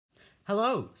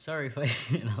Hello! Sorry if I...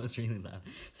 that was really loud.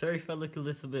 Sorry if I look a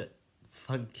little bit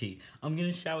funky. I'm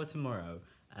gonna shower tomorrow.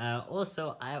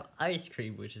 Also, I have ice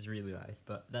cream, which is really nice,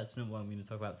 but that's not what I'm gonna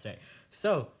talk about today.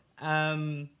 So,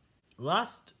 not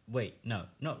last week.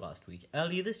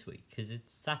 Earlier this week, because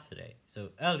it's Saturday. So,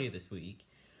 earlier this week,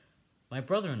 my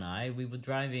brother and I, we were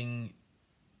driving...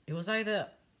 It was either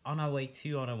on our way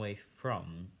to or on our way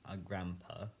from our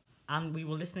grandpa. And we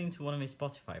were listening to one of his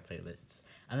Spotify playlists.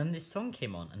 And then this song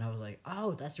came on. And I was like,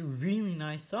 oh, that's a really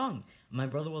nice song. And my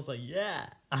brother was like, yeah.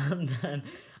 And then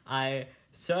I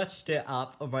searched it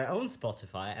up on my own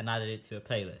Spotify and added it to a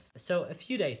playlist. So a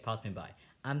few days passed me by.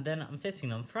 And then I'm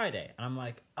sitting on Friday. And I'm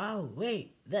like, oh,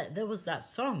 wait, there was that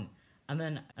song.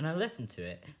 And I listened to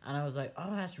it. And I was like,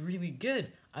 oh, that's really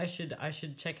good. I should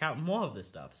check out more of this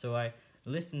stuff. So I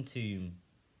listened to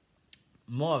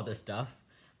more of the stuff.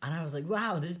 And I was like,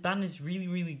 wow, this band is really,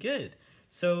 really good.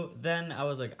 So then I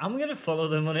was like, I'm going to follow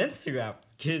them on Instagram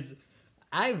because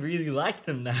I really like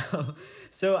them now.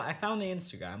 So I found the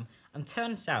Instagram and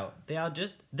turns out they are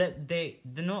just, they're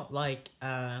not like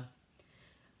a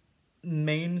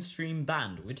mainstream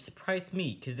band, which surprised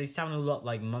me because they sound a lot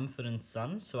like Mumford &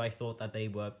 Sons. So I thought that they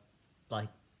were like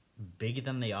bigger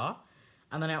than they are.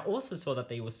 And then I also saw that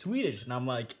they were Swedish and I'm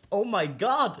like, oh my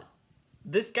God.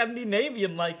 They're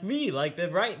Scandinavian like me, like they're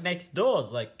right next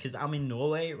doors, like, because I'm in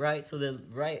Norway, right, so they're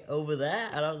right over there,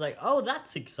 and I was like, oh,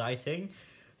 that's exciting.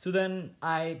 So then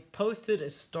I posted a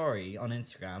story on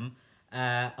Instagram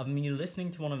of me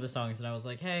listening to one of the songs, and I was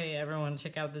like, hey, everyone,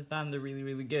 check out this band, they're really,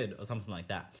 really good, or something like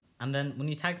that. And then when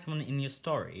you tag someone in your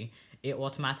story, it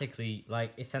automatically,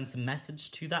 like, it sends a message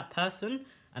to that person,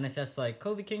 and it says, like,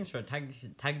 Kovi Kingsford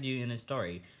tagged you in his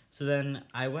story. So then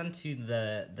I went to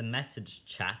the message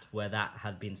chat where that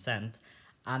had been sent,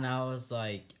 and I was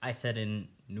like, I said in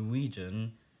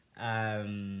Norwegian,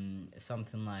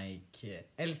 something like,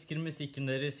 elsker musikken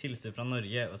deres, hilser fra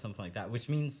Norge, or something like that, which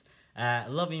means,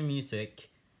 love your music,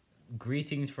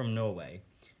 greetings from Norway.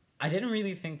 I didn't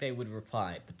really think they would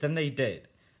reply, but then they did.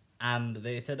 And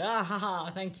they said, haha,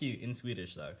 thank you, in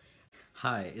Swedish though.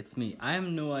 Hi, it's me. I have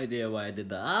no idea why I did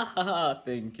the haha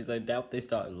thing, because I doubt they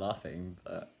started laughing,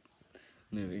 but...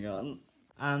 Moving on.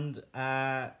 And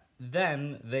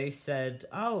then they said,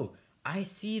 oh, I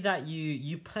see that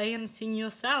you play and sing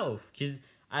yourself. Because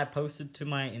I posted to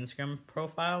my Instagram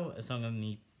profile a song of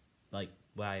me, like,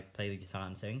 where I play the guitar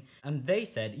and sing. And they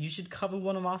said, you should cover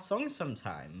one of our songs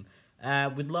sometime.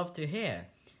 We'd love to hear.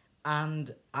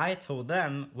 And I told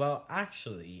them, well,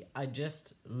 actually, I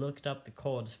just looked up the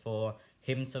chords for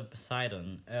Hymns of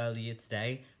Poseidon earlier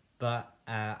today. But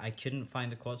I couldn't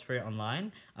find the chords for it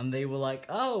online. And they were like,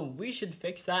 oh, we should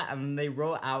fix that. And they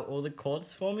wrote out all the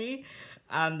chords for me.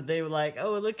 And they were like,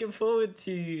 oh, we're looking forward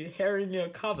to hearing your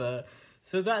cover.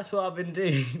 So that's what I've been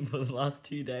doing for the last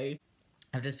 2 days.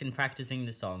 I've just been practicing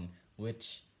the song,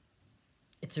 which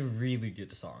it's a really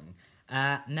good song.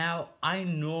 Now, I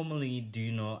normally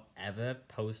do not ever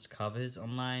post covers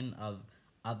online of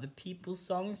other people's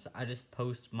songs. I just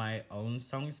post my own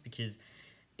songs because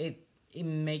it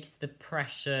makes the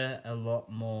pressure a lot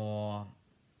more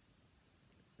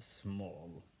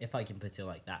small, if I can put it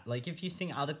like that. Like, if you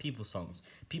sing other people's songs,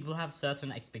 people have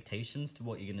certain expectations to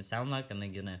what you're going to sound like, and they're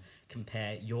going to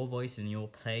compare your voice and your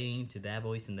playing to their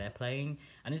voice and their playing,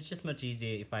 and it's just much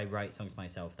easier if I write songs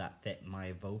myself that fit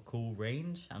my vocal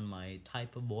range and my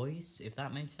type of voice, if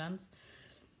that makes sense.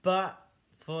 But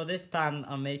for this band,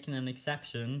 I'm making an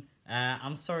exception.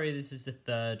 I'm sorry this is the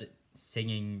third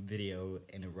singing video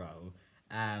in a row.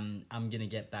 I'm gonna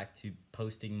get back to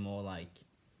posting more like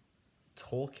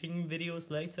talking videos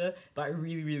later, but I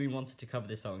really wanted to cover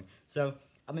this song, so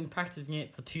I've been practicing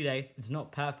it for 2 days. It's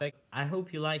not perfect. I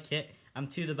hope you like it. I'm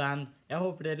to the band. Jeg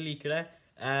håper dere liker det.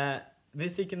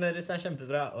 Musikken deres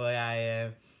kjempebra, og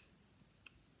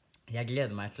jeg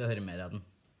gleder meg til å høre mer av den.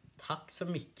 Takk så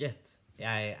mye.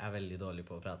 Jeg veldig dårlig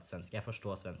på å prate svensk. Jeg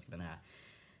forstår svensk, men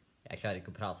jeg klarer ikke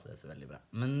å prate det så veldig bra.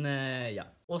 Men, yeah.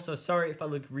 Also, sorry if I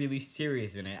look really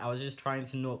serious in it. I was just trying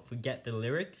to not forget the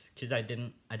lyrics, because I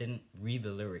didn't read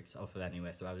the lyrics off of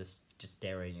anywhere, so I was just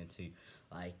staring into,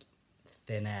 like,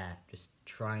 thin air, just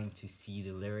trying to see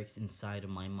the lyrics inside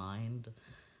of my mind.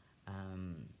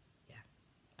 Yeah,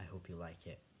 I hope you like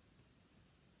it.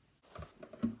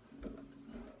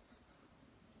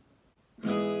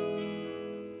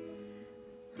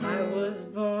 I was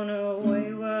born a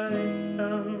wayward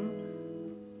son.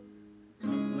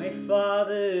 My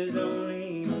father's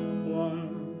only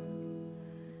one.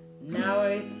 Now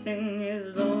I sing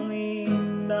his lonely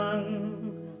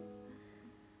song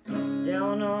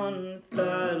down on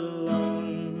third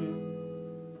alone.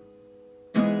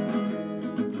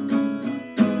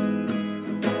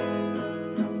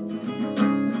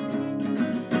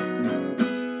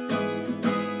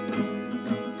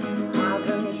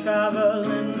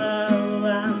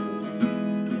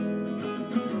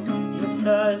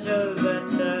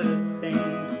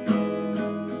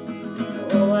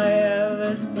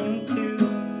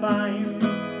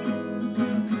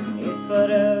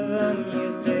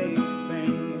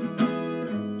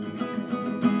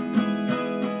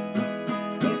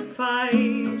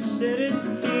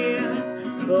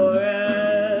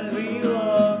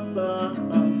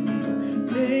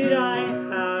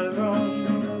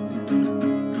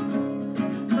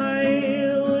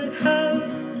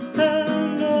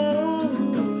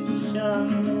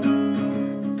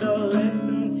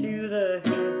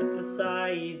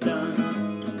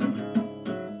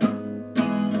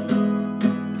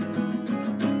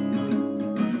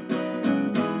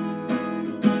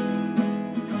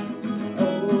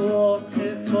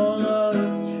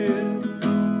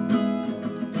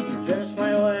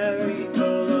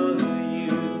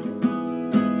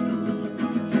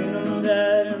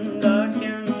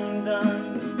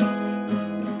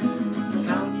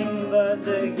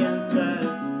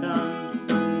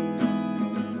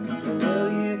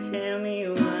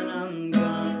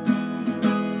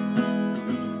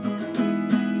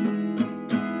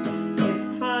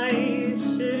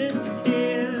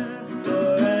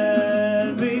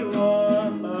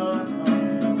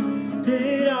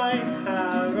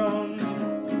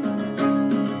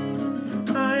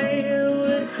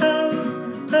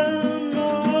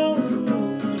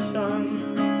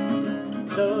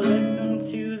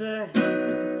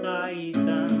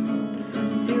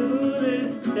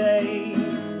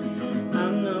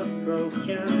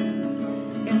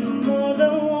 taken in more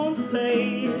than one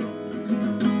place.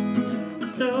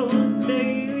 So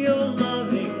save your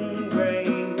loving grace.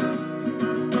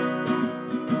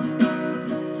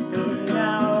 And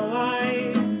now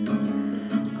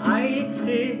I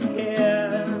sit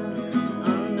here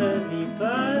under the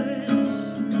birds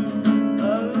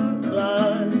of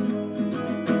glass,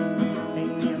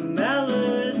 singing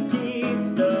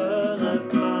melodies of the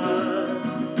past.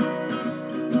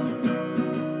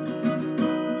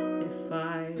 If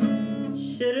I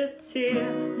shed a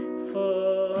tear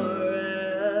for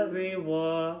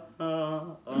everyone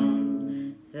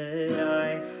that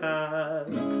I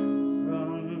have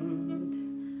wronged,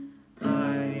 I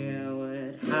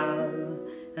would have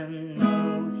an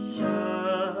ocean.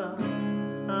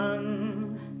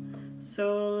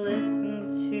 So listen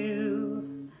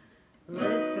to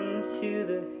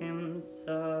the hymns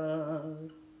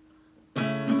of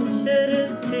shed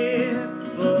a tear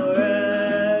for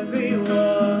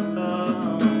everyone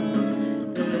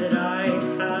that I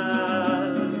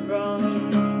have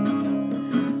wronged.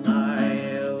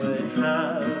 I would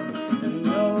have an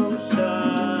ocean.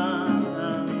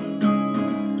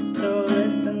 So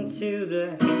listen to the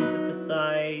hymns of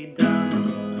Poseidon.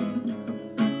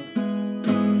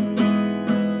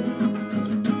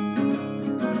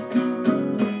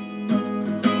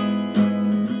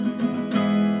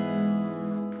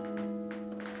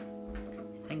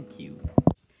 Thank you.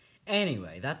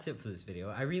 Anyway, that's it for this video.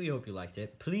 I really hope you liked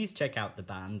it. Please check out the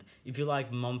band. If you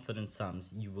like Mumford &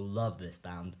 Sons, you will love this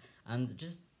band. And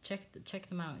just check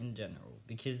them out in general,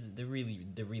 because they're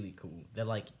really cool. They're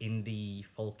like indie,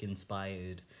 folk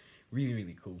inspired,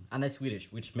 really cool. And they're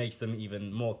Swedish, which makes them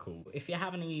even more cool. If you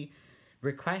have any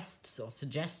requests or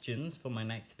suggestions for my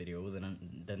next video,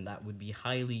 then that would be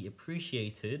highly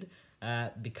appreciated,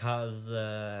 because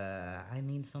I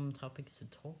need some topics to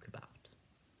talk about.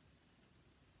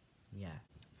 Yeah.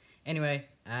 Anyway,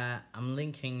 I'm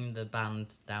linking the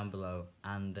band down below,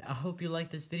 and I hope you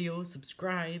liked this video.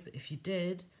 Subscribe if you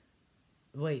did.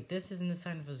 Wait, this isn't the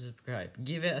sign for subscribe.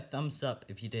 Give it a thumbs up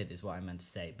if you did, is what I meant to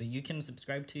say. But you can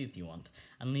subscribe too if you want,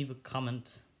 and leave a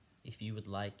comment if you would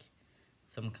like.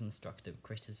 Some constructive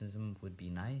criticism would be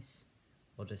nice,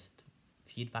 or just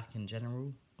feedback in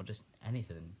general, or just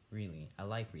anything, really. I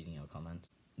like reading your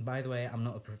comments. By the way, I'm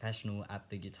not a professional at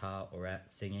the guitar or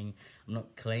at singing. I'm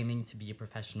not claiming to be a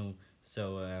professional,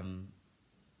 so,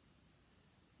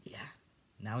 yeah,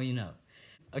 now you know.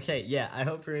 Okay, yeah, I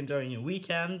hope you're enjoying your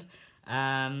weekend.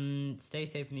 Stay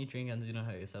safe and eat, drink, and do not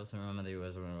hurt yourselves. And remember the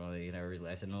words,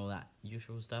 realize, and all that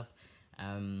usual stuff.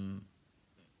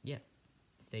 Yeah,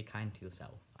 stay kind to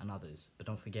yourself and others, but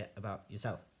don't forget about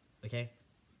yourself, okay?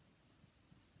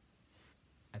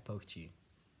 I poked you.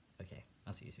 Okay,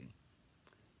 I'll see you soon.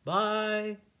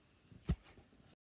 Bye!